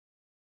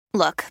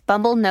Look,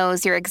 Bumble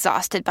knows you're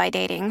exhausted by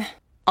dating.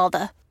 All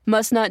the,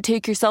 must not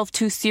take yourself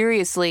too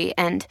seriously,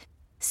 and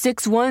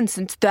 6'1"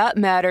 since that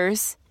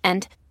matters.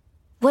 And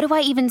what do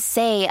I even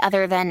say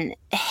other than,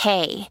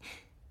 hey?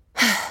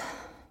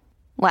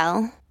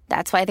 Well,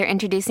 that's why they're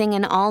introducing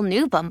an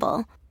all-new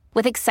Bumble,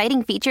 with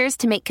exciting features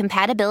to make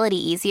compatibility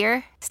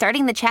easier,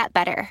 starting the chat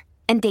better,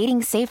 and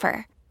dating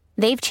safer.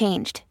 They've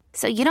changed,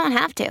 so you don't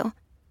have to.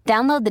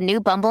 Download the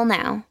new Bumble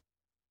now.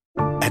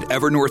 At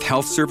Evernorth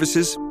Health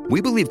Services, we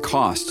believe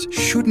costs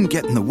shouldn't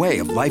get in the way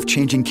of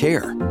life-changing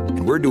care,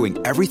 and we're doing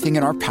everything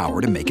in our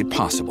power to make it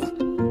possible.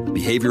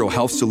 Behavioral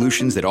health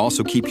solutions that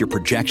also keep your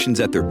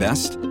projections at their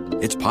best?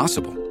 It's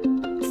possible.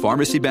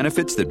 Pharmacy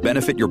benefits that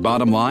benefit your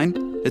bottom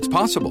line? It's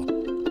possible.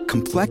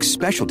 Complex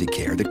specialty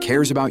care that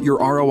cares about your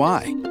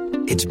ROI?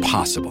 It's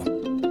possible.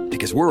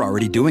 Because we're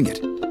already doing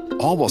it.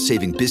 All while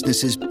saving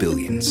businesses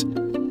billions.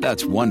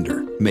 That's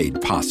Wonder made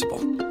possible.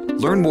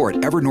 Learn more at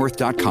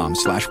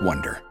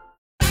evernorth.com/wonder.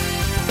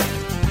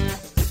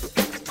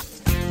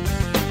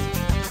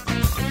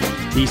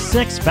 The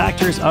 6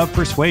 Factors of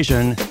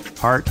Persuasion,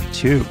 Part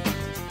 2.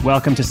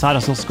 Welcome to Side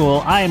Hustle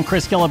School. I am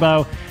Chris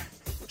Guillebeau.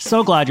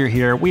 So glad you're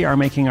here. We are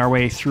making our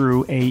way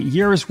through a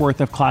year's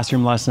worth of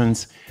classroom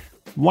lessons,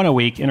 one a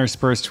week,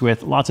 interspersed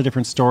with lots of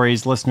different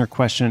stories, listener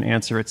question and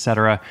answer,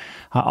 etc.,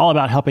 all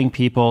about helping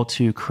people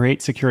to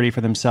create security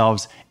for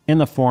themselves in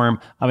the form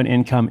of an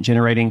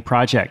income-generating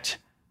project.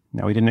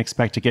 Now, we didn't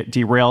expect to get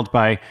derailed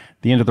by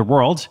the end of the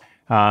world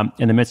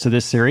in the midst of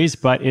this series,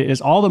 but it is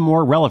all the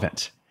more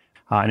relevant.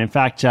 And in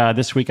fact,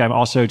 this week I'm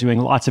also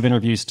doing lots of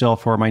interviews still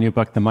for my new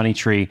book, The Money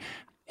Tree,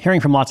 hearing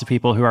from lots of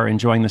people who are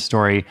enjoying the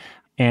story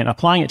and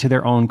applying it to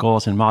their own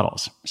goals and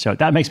models. So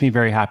that makes me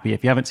very happy.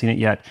 If you haven't seen it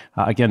yet,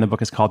 again, the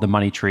book is called The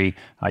Money Tree.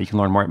 You can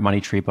learn more at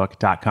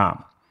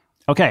moneytreebook.com.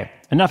 Okay,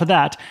 enough of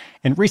that.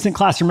 In recent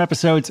classroom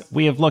episodes,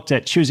 we have looked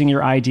at choosing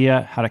your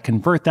idea, how to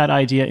convert that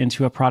idea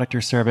into a product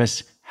or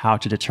service, how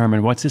to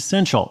determine what's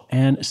essential,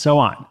 and so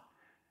on.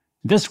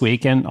 This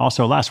week, and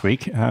also last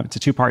week, it's a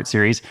 2-part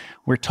series,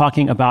 we're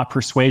talking about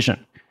persuasion.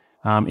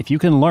 If you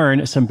can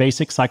learn some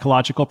basic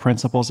psychological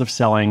principles of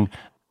selling,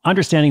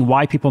 understanding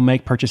why people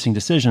make purchasing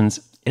decisions,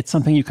 it's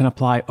something you can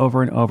apply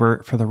over and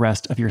over for the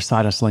rest of your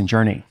side hustling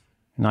journey.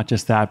 Not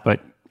just that, but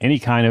any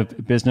kind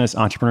of business,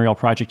 entrepreneurial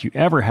project you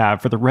ever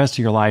have for the rest of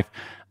your life,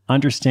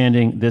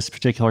 understanding this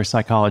particular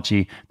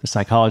psychology, the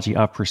psychology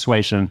of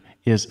persuasion,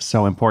 is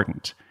so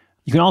important.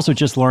 You can also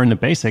just learn the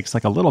basics,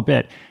 like a little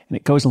bit, and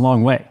it goes a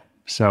long way.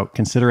 So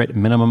consider it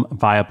minimum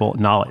viable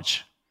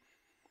knowledge.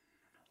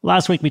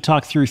 Last week, we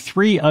talked through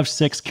 3 of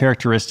 6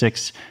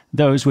 characteristics.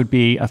 Those would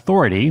be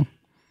authority,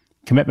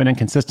 commitment and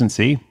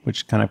consistency,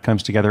 which kind of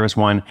comes together as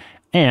one,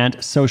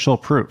 and social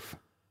proof.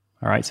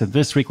 All right, so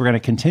this week we're going to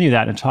continue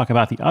that and talk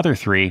about the other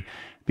 3,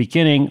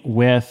 beginning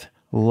with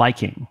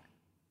liking.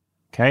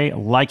 Okay,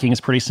 liking is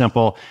pretty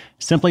simple.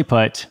 Simply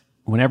put,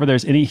 whenever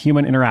there's any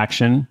human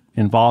interaction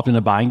involved in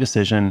a buying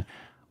decision,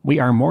 we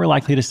are more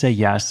likely to say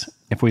yes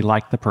if we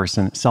like the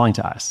person selling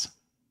to us.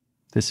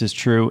 This is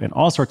true in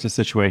all sorts of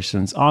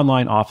situations,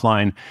 online,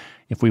 offline.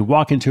 If we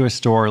walk into a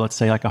store, let's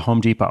say like a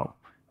Home Depot,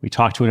 we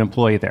talk to an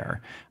employee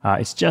there.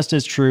 It's just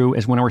as true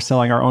as when we're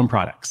selling our own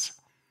products.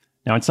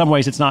 Now, in some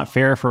ways, it's not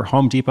fair for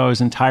Home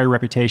Depot's entire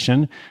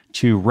reputation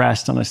to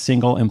rest on a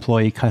single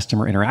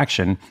employee-customer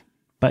interaction,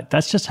 but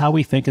that's just how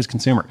we think as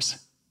consumers.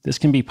 This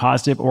can be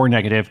positive or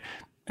negative,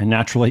 and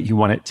naturally, you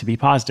want it to be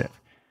positive.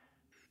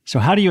 So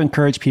how do you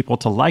encourage people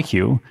to like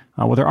you?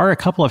 Well, there are a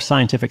couple of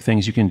scientific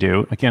things you can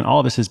do. Again, all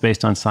of this is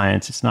based on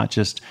science. It's not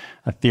just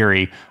a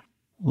theory.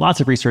 Lots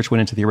of research went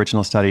into the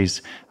original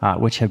studies,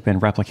 which have been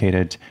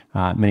replicated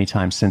many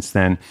times since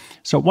then.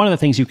 So one of the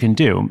things you can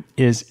do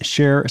is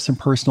share some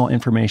personal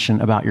information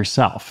about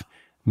yourself,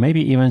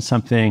 maybe even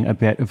something a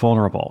bit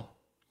vulnerable.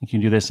 You can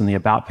do this in the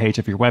About page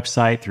of your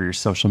website, through your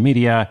social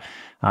media.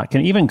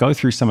 Can even go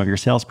through some of your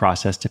sales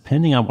process,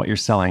 depending on what you're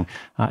selling,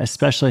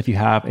 especially if you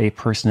have a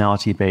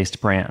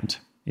personality-based brand.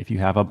 If you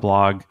have a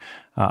blog,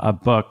 a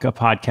book, a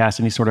podcast,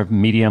 any sort of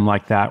medium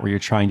like that where you're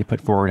trying to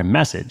put forward a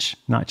message,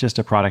 not just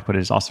a product, but it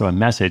is also a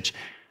message,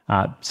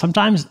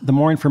 sometimes the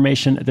more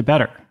information, the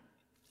better.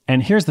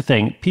 And here's the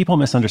thing, people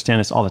misunderstand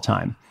this all the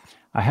time.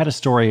 I had a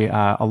story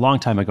a long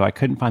time ago. I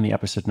couldn't find the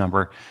episode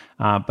number,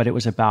 but it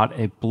was about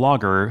a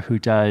blogger who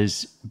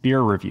does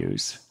beer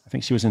reviews. I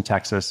think she was in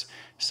Texas.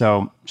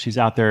 So she's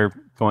out there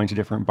going to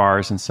different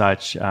bars and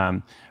such,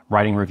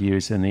 writing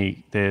reviews in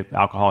the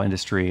alcohol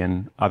industry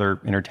and other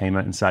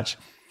entertainment and such.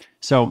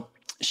 So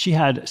she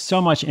had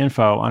so much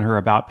info on her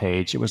About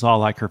page. It was all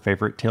like her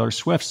favorite Taylor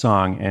Swift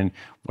song and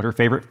what her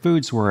favorite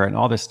foods were and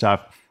all this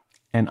stuff.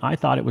 And I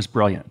thought it was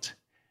brilliant.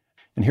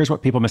 And here's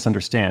what people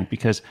misunderstand,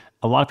 because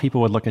a lot of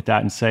people would look at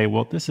that and say,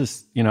 well, this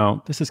is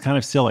kind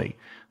of silly.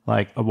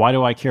 Like, why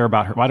do I care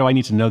about her? Why do I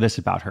need to know this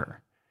about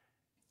her?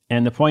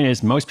 And the point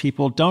is, most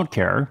people don't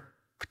care.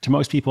 To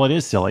most people, it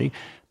is silly,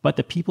 but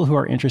the people who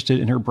are interested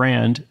in her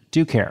brand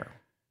do care.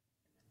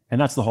 And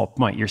that's the whole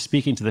point. You're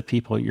speaking to the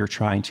people you're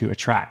trying to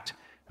attract.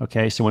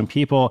 Okay, so when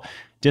people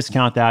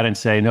discount that and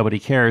say nobody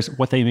cares,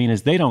 what they mean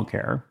is they don't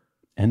care,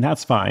 and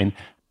that's fine.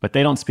 but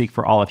they don't speak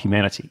for all of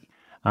humanity.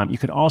 You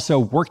can also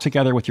work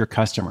together with your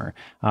customer.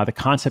 The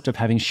concept of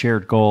having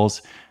shared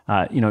goals,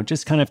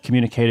 just kind of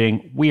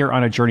communicating, we are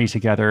on a journey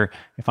together.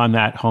 If I'm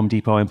that Home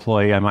Depot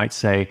employee, I might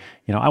say,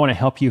 I want to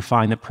help you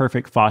find the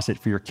perfect faucet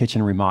for your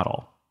kitchen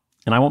remodel.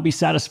 And I won't be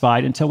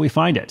satisfied until we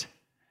find it.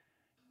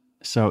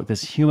 So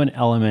this human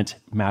element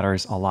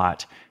matters a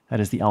lot. That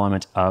is the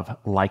element of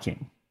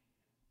liking.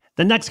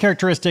 The next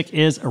characteristic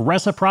is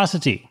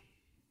reciprocity.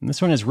 And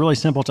this one is really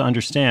simple to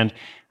understand.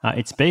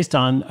 It's based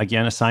on,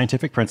 again, a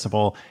scientific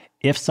principle.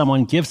 If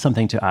someone gives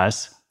something to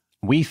us,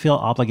 we feel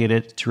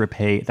obligated to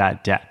repay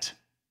that debt.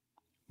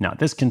 Now,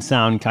 this can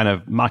sound kind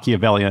of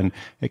Machiavellian.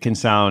 It can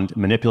sound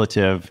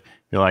manipulative.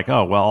 You're like,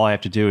 oh, well, all I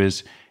have to do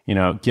is,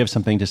 give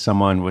something to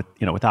someone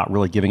without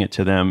really giving it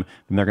to them,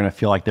 and they're going to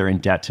feel like they're in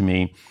debt to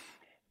me.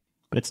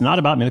 But it's not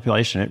about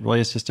manipulation. It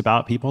really is just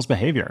about people's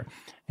behavior.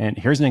 And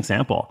here's an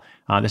example.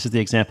 This is the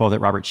example that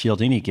Robert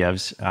Cialdini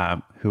gives,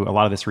 who a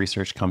lot of this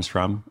research comes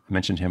from. I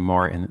mentioned him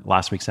more in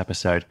last week's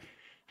episode.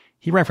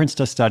 He referenced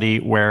a study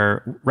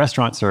where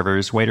restaurant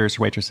servers, waiters,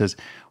 waitresses,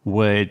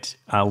 would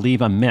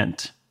leave a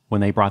mint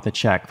when they brought the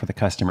check for the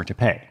customer to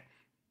pay.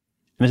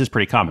 And this is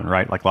pretty common,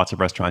 right? Like lots of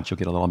restaurants, you'll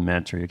get a little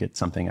mint or you get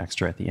something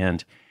extra at the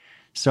end.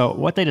 So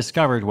what they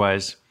discovered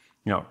was,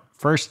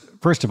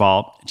 first of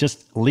all,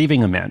 just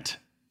leaving a mint,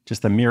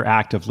 just the mere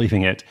act of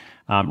leaving it,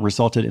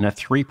 resulted in a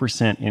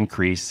 3%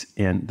 increase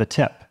in the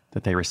tip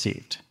that they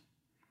received.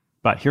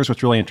 But here's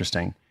what's really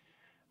interesting.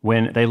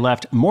 When they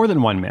left more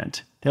than one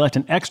mint, they left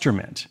an extra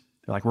mint.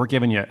 They're like, we're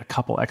giving you a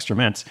couple extra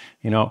mints,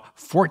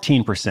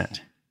 14%.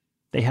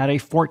 They had a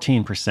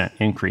 14%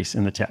 increase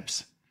in the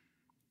tips.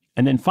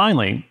 And then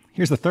finally,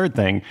 here's the third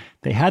thing.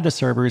 They had the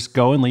servers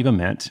go and leave a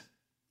mint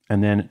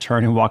and then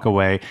turn and walk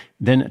away,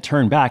 then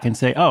turn back and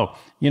say, oh,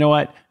 you know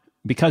what?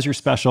 Because you're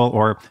special,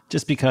 or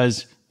just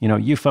because,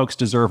 you folks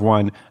deserve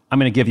one, I'm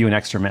going to give you an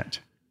extra mint.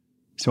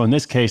 So in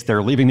this case,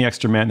 they're leaving the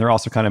extra mint and they're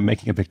also kind of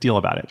making a big deal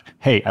about it.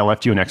 Hey, I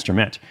left you an extra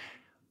mint.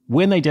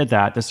 When they did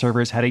that, the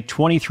servers had a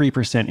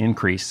 23%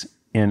 increase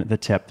in the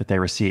tip that they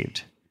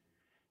received.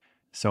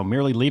 So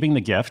merely leaving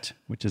the gift,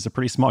 which is a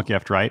pretty small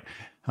gift, right?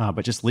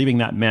 But just leaving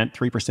that mint,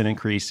 3%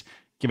 increase,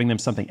 giving them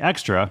something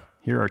extra,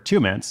 here are 2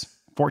 mints,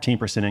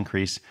 14%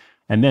 increase,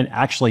 and then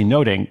actually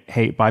noting,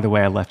 hey, by the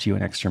way, I left you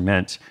an extra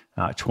mint,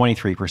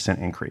 23%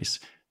 increase.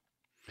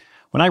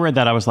 When I read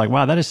that, I was like,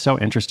 wow, that is so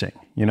interesting.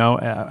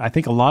 I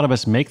think a lot of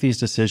us make these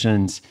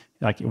decisions,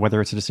 like whether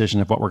it's a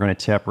decision of what we're going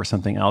to tip or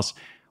something else,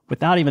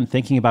 without even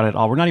thinking about it at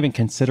all. We're not even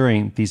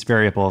considering these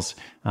variables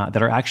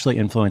that are actually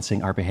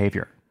influencing our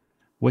behavior,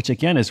 which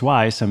again is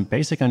why some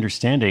basic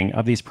understanding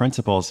of these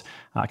principles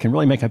can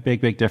really make a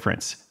big, big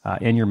difference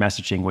in your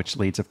messaging, which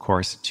leads, of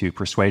course, to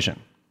persuasion.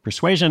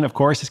 Persuasion, of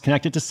course, is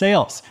connected to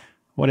sales,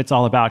 what it's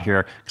all about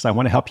here, because I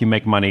want to help you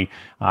make money.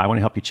 I want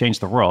to help you change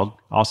the world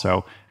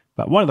also.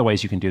 But one of the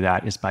ways you can do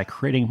that is by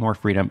creating more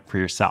freedom for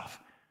yourself.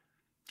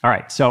 All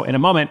right, so in a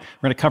moment,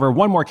 we're going to cover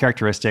one more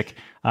characteristic,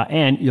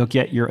 and you'll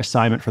get your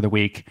assignment for the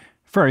week.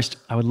 First,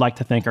 I would like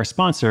to thank our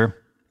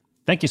sponsor.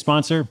 Thank you,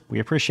 sponsor. We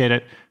appreciate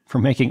it for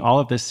making all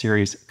of this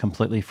series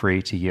completely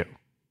free to you.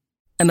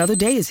 Another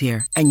day is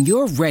here, and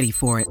you're ready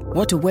for it.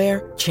 What to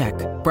wear? Check.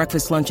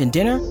 Breakfast, lunch, and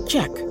dinner?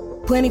 Check.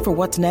 Planning for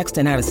what's next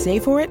and how to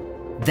save for it?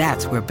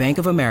 That's where Bank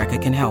of America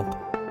can help.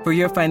 For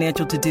your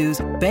financial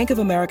to-dos, Bank of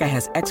America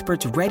has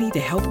experts ready to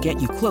help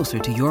get you closer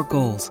to your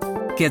goals.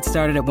 Get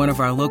started at one of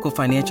our local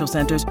financial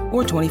centers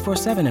or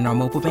 24/7 in our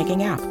mobile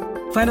banking app.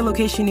 Find a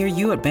location near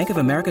you at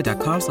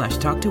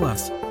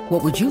bankofamerica.com/talktous.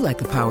 What would you like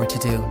the power to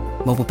do?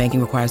 Mobile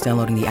banking requires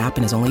downloading the app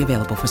and is only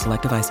available for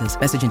select devices.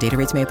 Message and data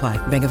rates may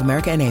apply. Bank of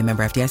America N.A.,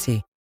 member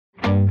FDIC.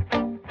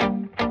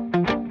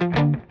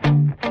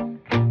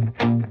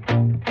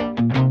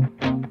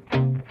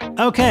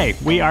 Okay,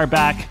 we are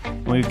back.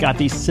 We've got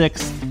the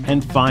sixth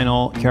and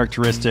final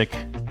characteristic.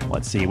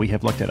 Let's see, we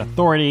have looked at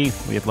authority,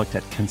 we have looked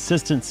at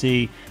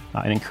consistency,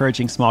 and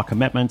encouraging small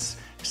commitments,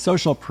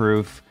 social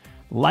proof,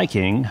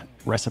 liking,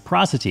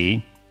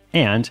 reciprocity,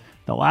 and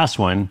the last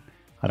one,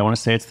 I don't want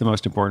to say it's the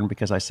most important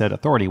because I said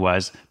authority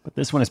was, but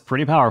this one is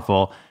pretty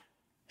powerful,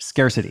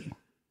 scarcity.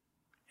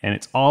 And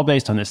it's all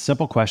based on this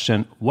simple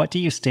question, what do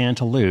you stand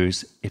to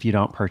lose if you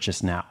don't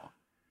purchase now?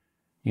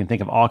 You can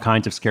think of all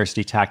kinds of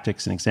scarcity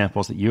tactics and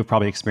examples that you've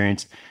probably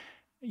experienced.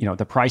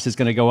 The price is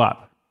going to go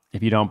up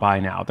if you don't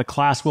buy now. The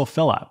class will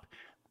fill up.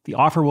 The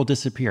offer will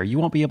disappear. You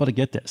won't be able to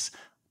get this.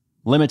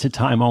 Limited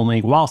time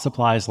only, while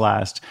supplies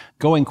last,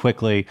 going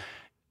quickly.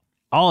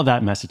 All of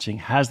that messaging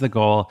has the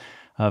goal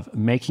of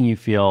making you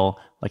feel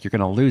like you're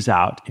going to lose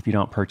out if you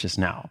don't purchase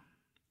now.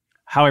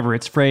 However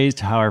it's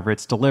phrased, however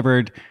it's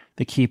delivered,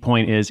 the key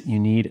point is you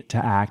need to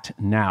act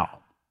now.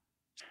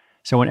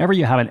 So whenever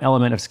you have an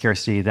element of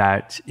scarcity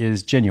that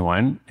is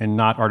genuine and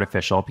not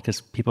artificial, because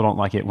people don't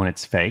like it when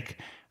it's fake,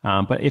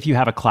 but if you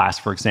have a class,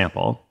 for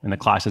example, and the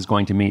class is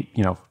going to meet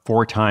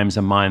 4 times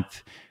a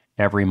month,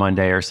 every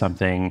Monday or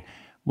something,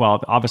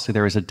 well, obviously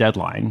there is a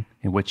deadline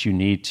in which you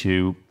need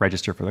to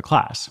register for the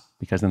class,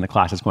 because then the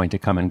class is going to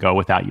come and go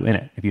without you in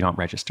it if you don't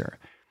register.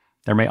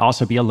 There may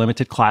also be a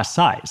limited class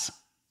size.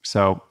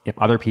 So if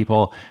other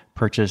people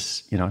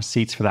purchase,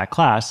 seats for that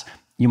class,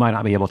 you might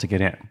not be able to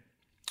get in.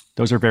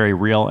 Those are very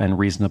real and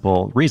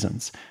reasonable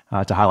reasons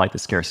to highlight the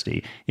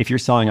scarcity. If you're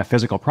selling a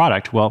physical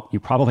product, well, you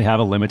probably have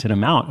a limited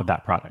amount of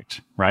that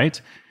product, right?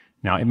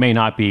 Now, it may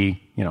not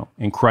be,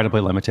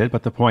 incredibly limited,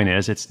 but the point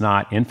is it's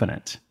not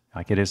infinite.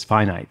 Like, it is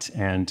finite.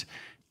 And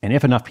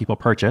if enough people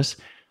purchase,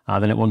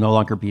 then it will no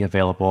longer be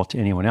available to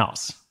anyone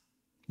else.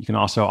 You can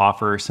also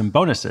offer some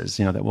bonuses,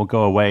 that will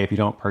go away if you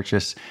don't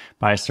purchase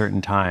by a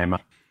certain time.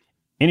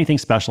 Anything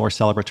special or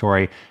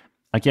celebratory,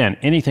 again,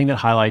 anything that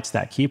highlights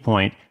that key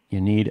point, you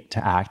need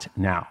to act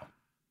now.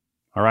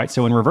 All right,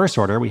 so in reverse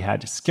order, we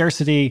had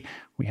scarcity,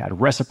 we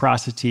had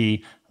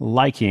reciprocity,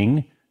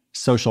 liking,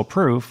 social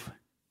proof,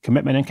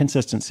 commitment and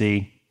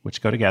consistency,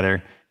 which go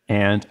together,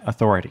 and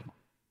authority.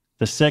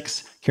 The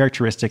 6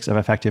 characteristics of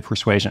effective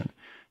persuasion.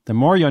 The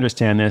more you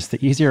understand this,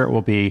 the easier it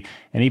will be.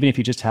 And even if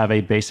you just have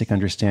a basic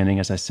understanding,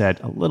 as I said,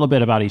 a little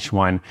bit about each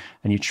one,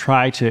 and you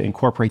try to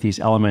incorporate these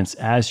elements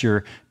as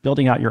you're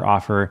building out your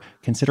offer,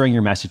 considering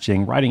your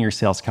messaging, writing your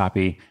sales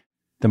copy,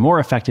 the more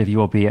effective you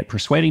will be at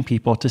persuading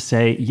people to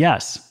say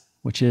yes,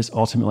 which is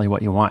ultimately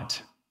what you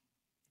want.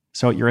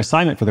 So your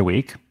assignment for the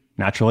week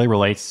naturally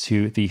relates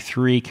to the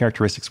 3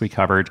 characteristics we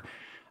covered,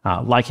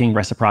 liking,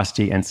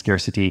 reciprocity, and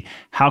scarcity.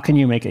 How can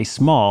you make a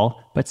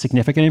small but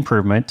significant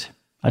improvement,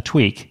 a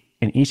tweak,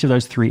 in each of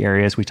those 3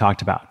 areas we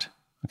talked about?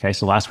 Okay,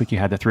 so last week you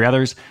had the 3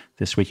 others.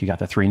 This week you got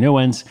the 3 new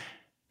ones.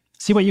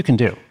 See what you can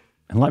do,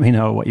 and let me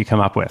know what you come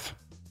up with.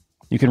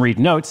 You can read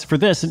notes for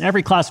this and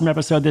every Classroom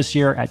episode this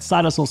year at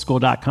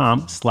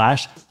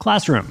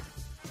sidehustleschool.com/classroom.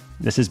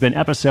 This has been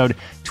episode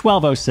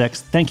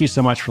 1206. Thank you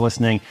so much for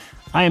listening.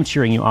 I am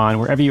cheering you on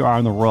wherever you are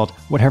in the world,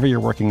 whatever you're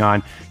working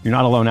on. You're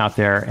not alone out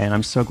there, and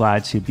I'm so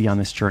glad to be on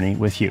this journey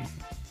with you,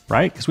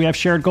 right? Because we have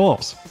shared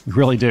goals. We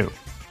really do.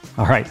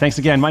 All right, thanks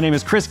again. My name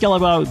is Chris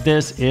Guillebeau.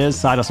 This is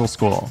Side Hustle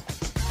School.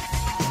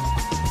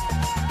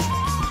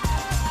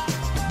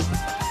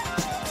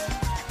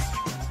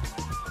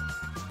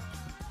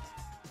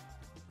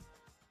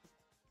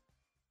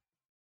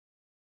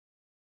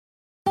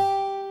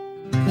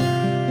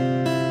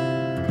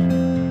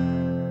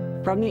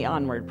 From the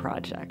Onward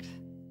Project.